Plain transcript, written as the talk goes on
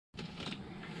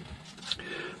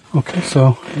Okay,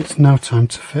 so it's now time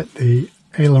to fit the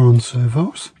aileron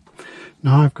servos.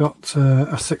 Now I've got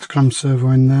a 6 gram servo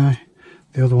in there.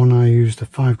 The other one I used a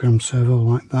 5 gram servo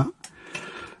like that.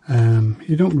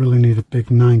 You don't really need a big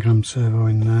 9 gram servo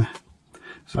in there.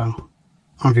 So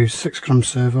I've used 6 gram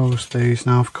servos, these.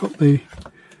 Now I've cut the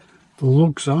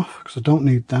lugs off because I don't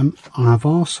need them, and I've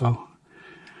also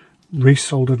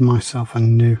resoldered myself a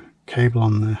new cable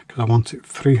on there because I want it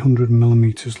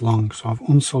 300mm long. So I've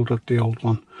unsoldered the old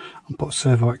one and put a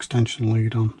servo extension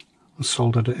lead on and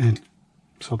soldered it in.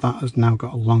 So that has now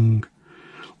got a long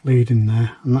lead in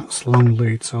there, and that's a long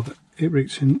lead so that it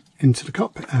reaches into the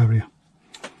cockpit area.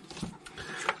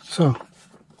 So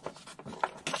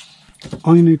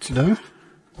all you need to do,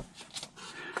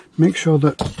 make sure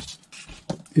that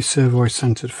your servo is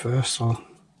centered first, so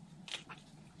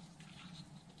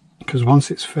because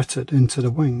once it's fitted into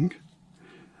the wing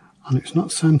and it's not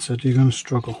centered, you're going to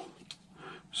struggle.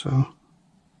 So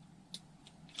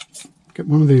get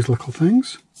one of these little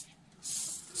things,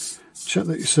 check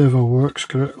that your servo works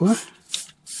correctly,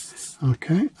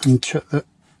 okay, and check that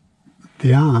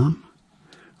the arm,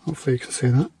 hopefully you can see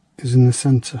that, is in the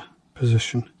center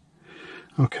position.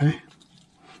 Okay,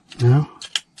 now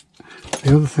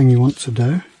the other thing you want to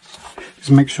do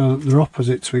is make sure that they're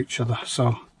opposite to each other.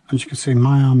 So as you can see,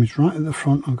 my arm is right at the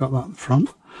front, I've got that at the front,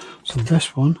 so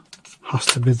this one has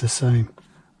to be the same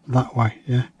that way.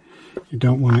 Yeah, you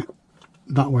don't want it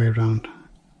that way around,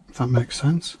 if that makes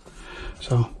sense.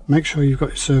 So make sure you've got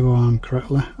your servo arm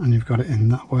correctly and you've got it in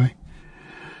that way.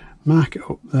 Mark it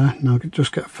up there. Now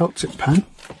just get a felt tip pen,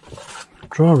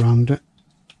 draw around it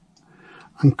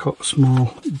and cut a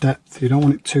small depth. You don't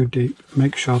want it too deep.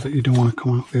 Make sure that you don't want to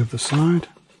come out the other side.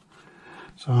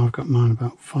 So I've got mine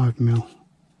about 5mm,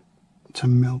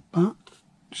 10mm back,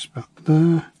 just about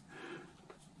there,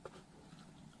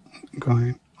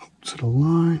 going up to the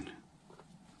line.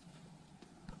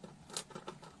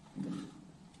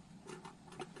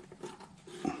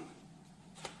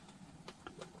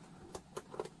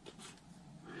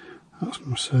 That's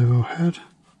my servo head.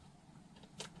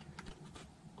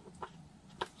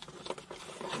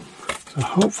 So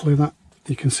hopefully that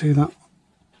you can see that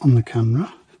on the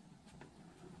camera.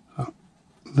 So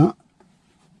that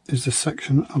is the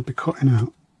section I'll be cutting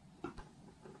out.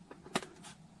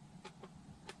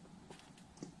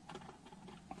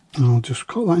 And I'll just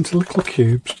cut that into little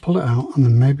cubes, pull it out, and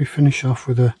then maybe finish off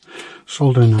with a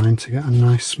soldering iron to get a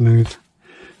nice smooth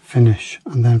finish.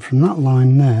 And then from that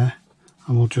line there,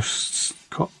 I will just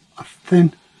cut a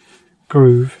thin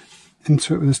groove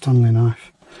into it with a Stanley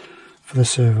knife for the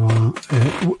servo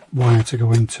wire to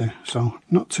go into. So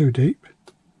not too deep,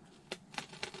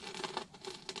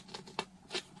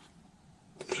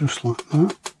 just like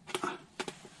that.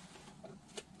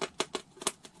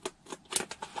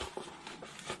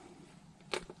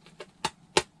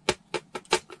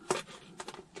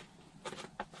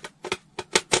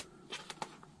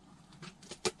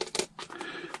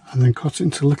 And then cut it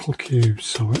into little cubes,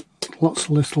 so lots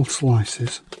of little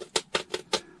slices.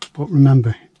 But remember,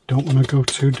 you don't want to go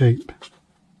too deep.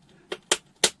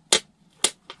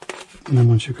 And then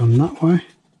once you've gone that way,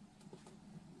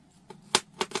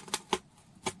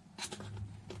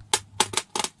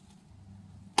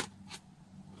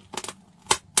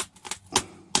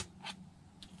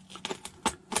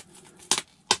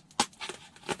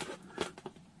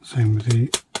 same with the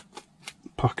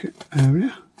pocket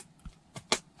area.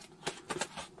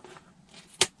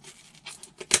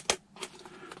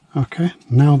 Okay,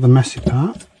 now the messy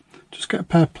part. Just get a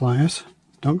pair of pliers,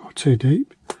 don't go too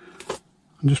deep,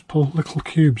 and just pull little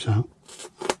cubes out.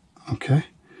 Okay,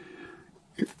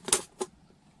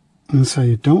 and so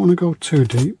you don't want to go too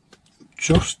deep,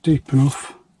 just deep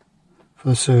enough for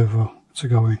the servo to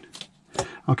go in.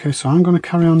 Okay, so I'm going to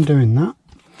carry on doing that,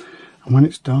 and when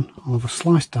it's done I'll have a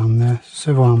slice down there,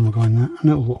 servo arm will go in there, and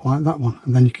it'll look like that one,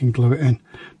 and then you can glue it in.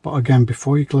 But again,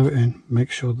 before you glue it in, make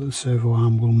sure that the servo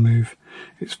arm will move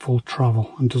its full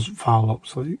travel and doesn't foul up,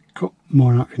 so you cut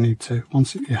more out if you need to.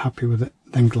 Once you're happy with it,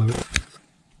 then glue it.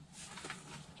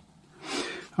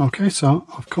 Okay, so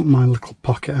I've cut my little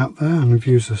pocket out there, and I've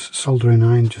used a soldering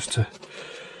iron just to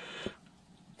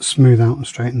smooth out and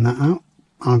straighten that out.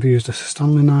 I've used a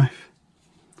Stanley knife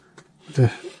with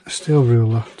a steel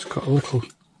ruler to cut a little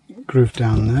groove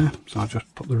down there, so I'll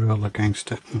just put the ruler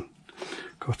against it and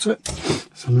cut it.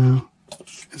 So now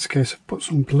it's a case of put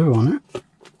some glue on it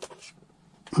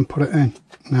and put it in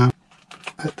now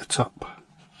at the top.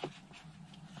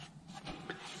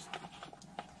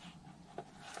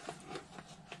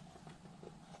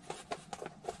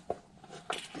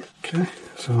 Okay,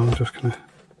 so I'm just going to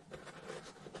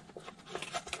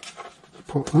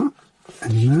put that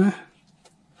in there.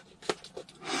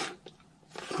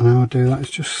 And how I do that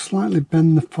is just slightly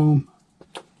bend the foam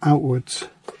outwards,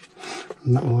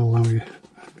 and that will allow you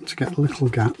to get a little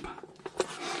gap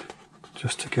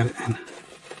just to get it in.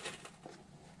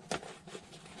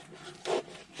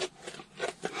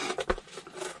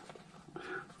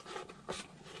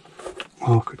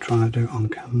 Or I could try and do it on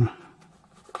camera.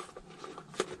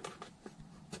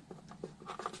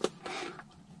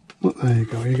 But there you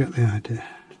go, you get the idea.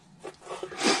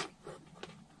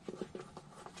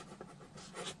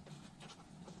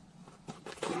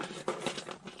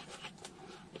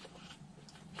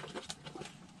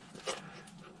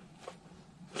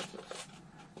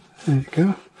 There you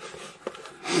go.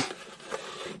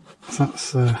 So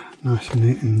that's nice and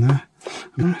neat in there.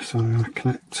 So I'm going to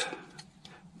connect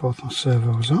both my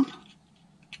servos on.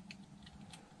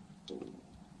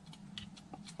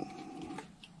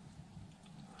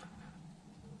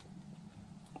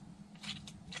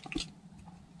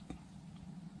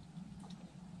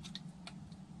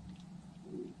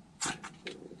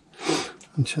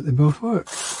 And check they both work.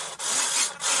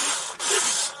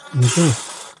 And they do.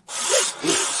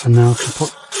 So now I can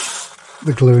put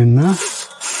the glue in there.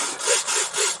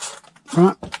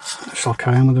 Right, I shall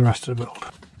carry on with the rest of the build.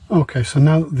 Okay, so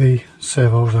now that the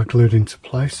servos are glued into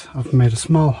place, I've made a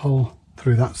small hole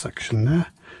through that section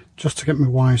there, just to get my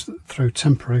wires through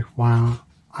temporary while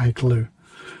I glue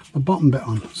the bottom bit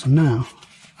on. So now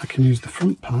I can use the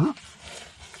front part.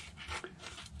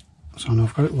 So now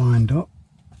I've got it lined up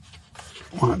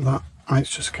like that, and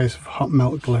it's just a case of hot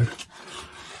melt glue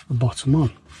the bottom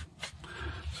on.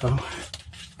 So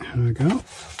here we go.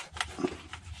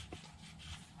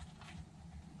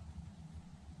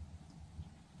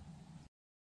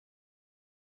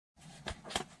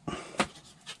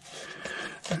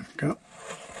 There we go.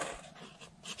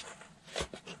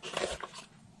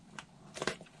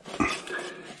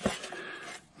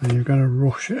 And you've got to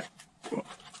rush it.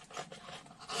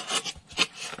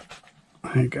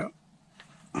 There you go.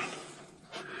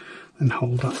 Then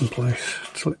hold that in place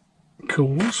till it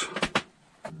cools.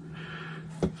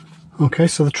 Okay,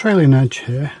 so the trailing edge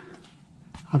here,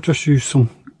 I've just used some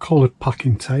coloured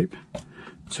packing tape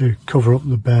to cover up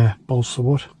the bare balsa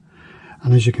wood,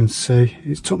 and as you can see,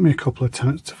 it took me a couple of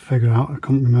attempts to figure out, I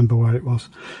couldn't remember where it was.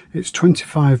 It's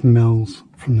 25 mils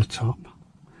from the top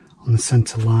on the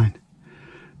centre line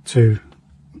to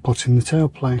put in the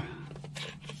tailplane.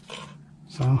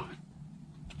 So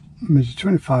measure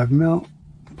 25 mil,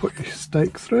 put your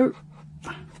stake through.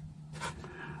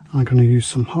 I'm going to use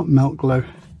some hot melt glue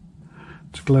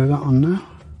to glue that on now.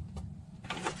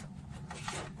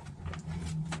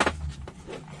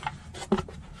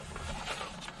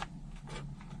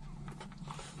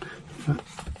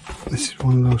 This is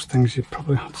one of those things you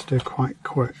probably have to do quite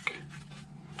quick.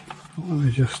 Let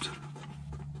me just...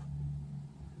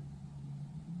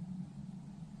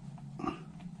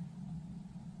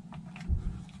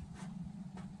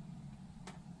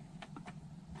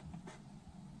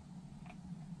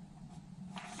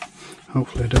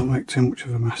 Hopefully I don't make too much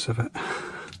of a mess of it.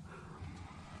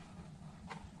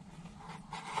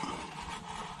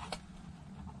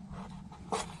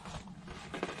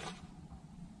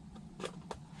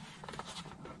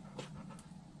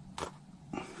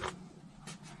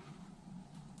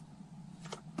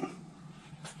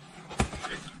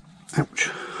 Ouch.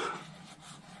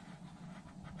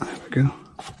 There we go.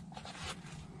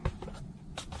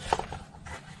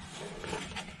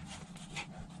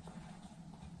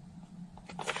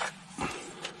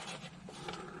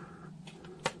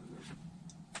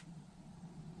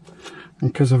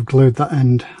 And because I've glued that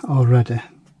end already,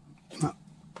 that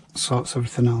sorts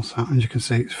everything else out. As you can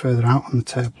see, it's further out on the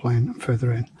tailplane and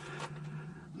further in.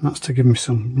 And that's to give me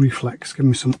some reflex, give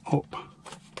me some up.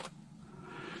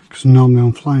 Because normally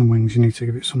on flying wings you need to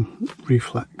give it some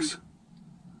reflex.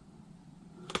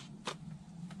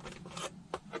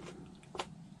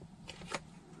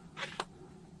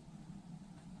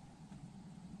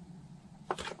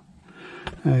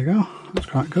 There you go, that's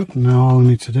quite good. Now all I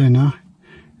need to do now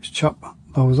is chop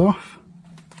those off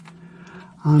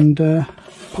and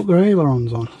put the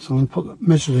ailerons on. So I'm going to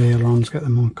measure the ailerons, get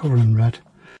them on cover in red.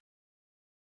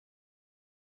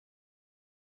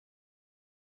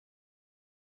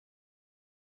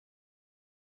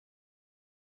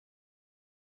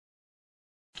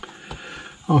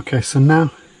 Okay, so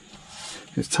now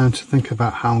it's time to think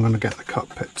about how I'm going to get the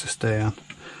cockpit to stay on.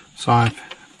 So I've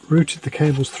routed the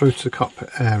cables through to the cockpit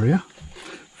area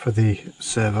for the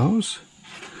servos.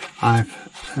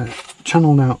 I've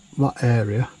channeled out that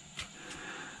area.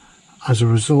 As a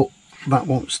result, that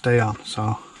won't stay on.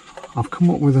 So I've come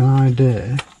up with an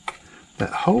idea that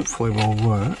hopefully will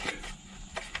work.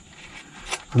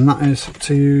 and that is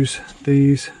to use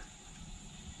these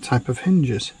type of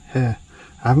hinges here.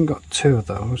 I haven't got two of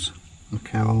those,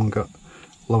 okay, I've only got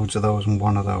loads of those and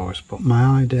one of those, but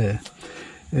my idea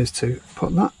is to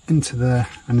put that into there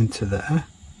and into there.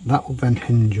 That will then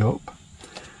hinge up.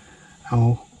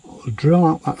 I'll drill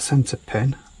out that centre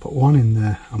pin, put one in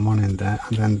there and one in there,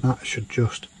 and then that should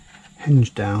just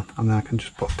hinge down, and then I can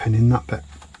just put a pin in that bit.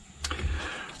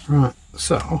 Right,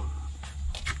 so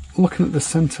looking at the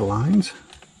centre lines,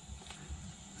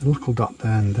 a little dot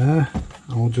there and there,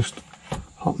 I will just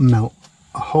hot melt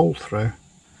a hole through,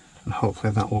 and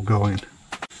hopefully that will go in.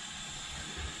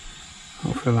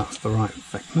 Hopefully that's the right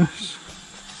thickness.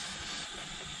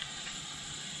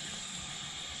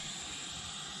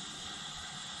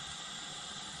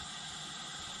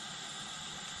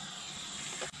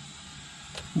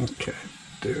 Okay,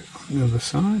 do it on the other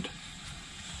side.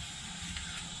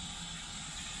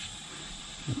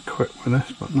 I'm quick with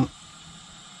this, but not.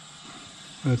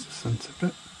 Where's the centre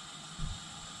bit?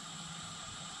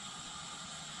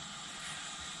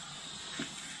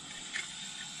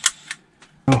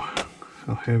 Oh,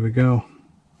 so here we go.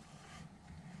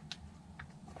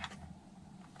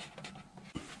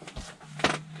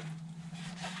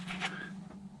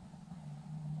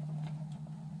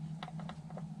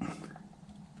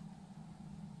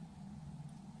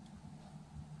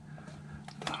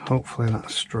 Hopefully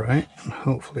that's straight, and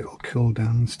hopefully it'll cool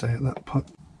down and stay at that point.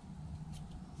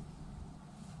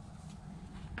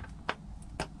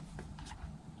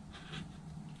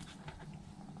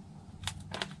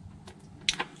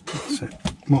 That's it.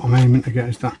 What I'm aiming to get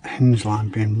is that hinge line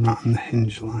being right on the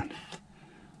hinge line.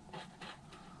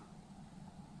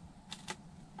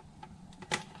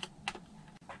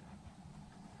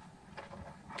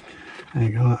 There you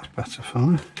go, that's better for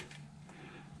me.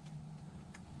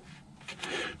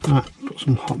 Right, put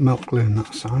some hot melt glue in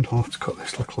that side. I'll have to cut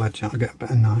this little edge out and get a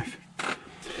better knife.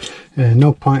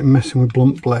 No point in messing with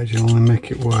blunt blades, you'll only make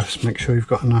it worse. Make sure you've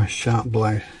got a nice sharp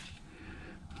blade.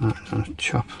 Right, I'm going to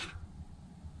chop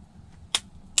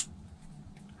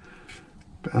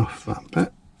a bit off that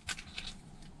bit.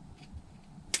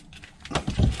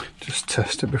 Just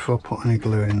test it before putting any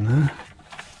glue in there.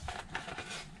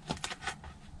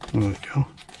 There we go.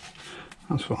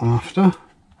 That's what I'm after.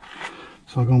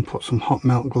 So I'm going to put some hot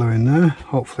melt glue in there.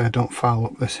 Hopefully I don't foul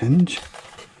up this hinge.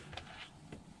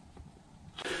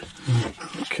 Right,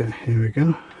 okay, here we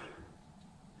go.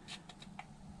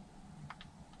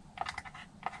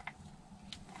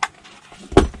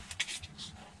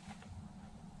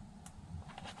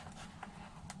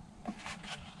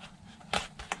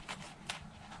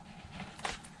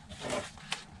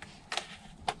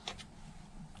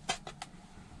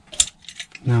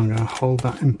 Now I'm going to hold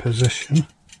that in position.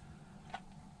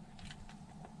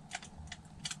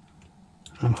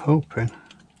 I'm hoping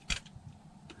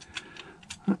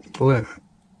that glue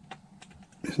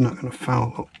is not going to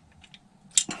foul up.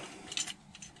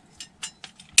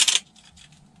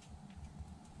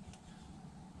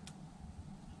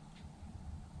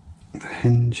 The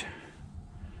hinge.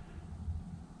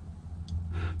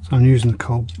 So I'm using the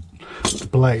cold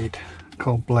blade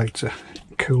to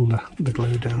cool the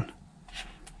glue down.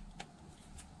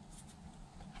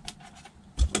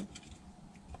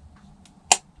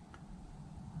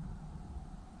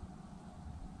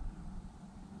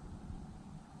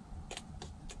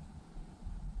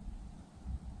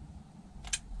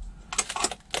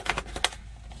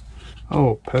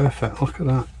 Oh, perfect, look at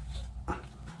that.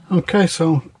 Okay,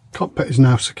 so cockpit is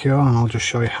now secure, and I'll just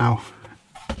show you how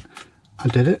I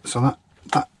did it. So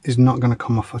that is not going to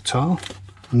come off at all.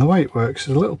 And the way it works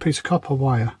is a little piece of copper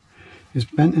wire is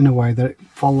bent in a way that it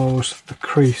follows the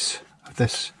crease of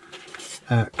this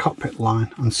cockpit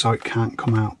line, and so it can't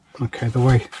come out. Okay, the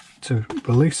way to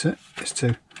release it is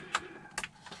to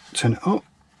turn it up,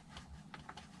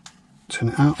 turn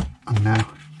it out, and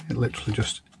now it literally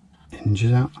just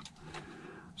hinges out.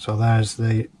 So there's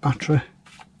the battery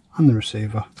and the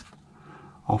receiver,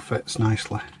 all fits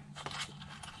nicely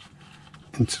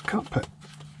into the cockpit.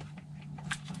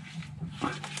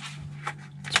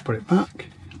 Let's put it back,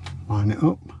 line it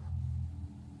up,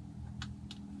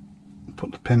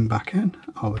 put the pin back in,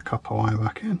 or the copper wire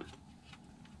back in,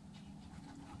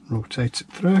 rotate it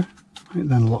through, it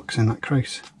then locks in that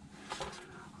crease,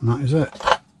 and that is it.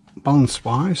 Balance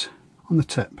wise on the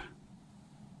tip.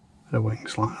 The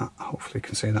wings like that. Hopefully you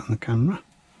can see that on the camera.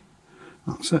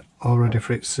 That's it, all ready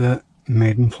for its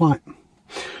maiden flight.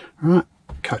 Right,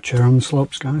 catch you on the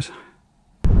slopes, guys.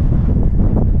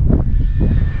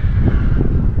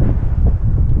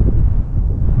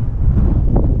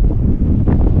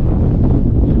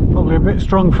 Probably a bit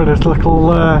strong for this little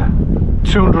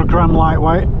 200 gram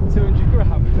lightweight. 200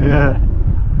 gram? Yeah.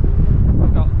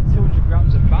 I've got 200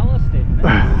 grams of ballast in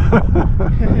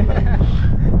there.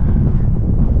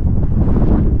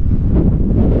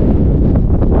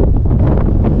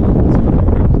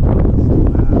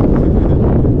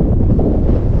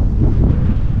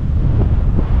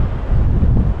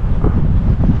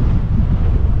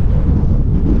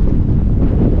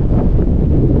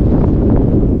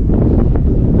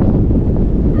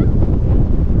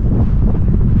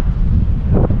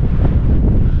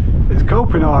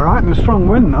 Coping alright in a strong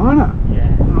wind though, isn't it?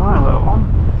 Yeah. My little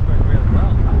one.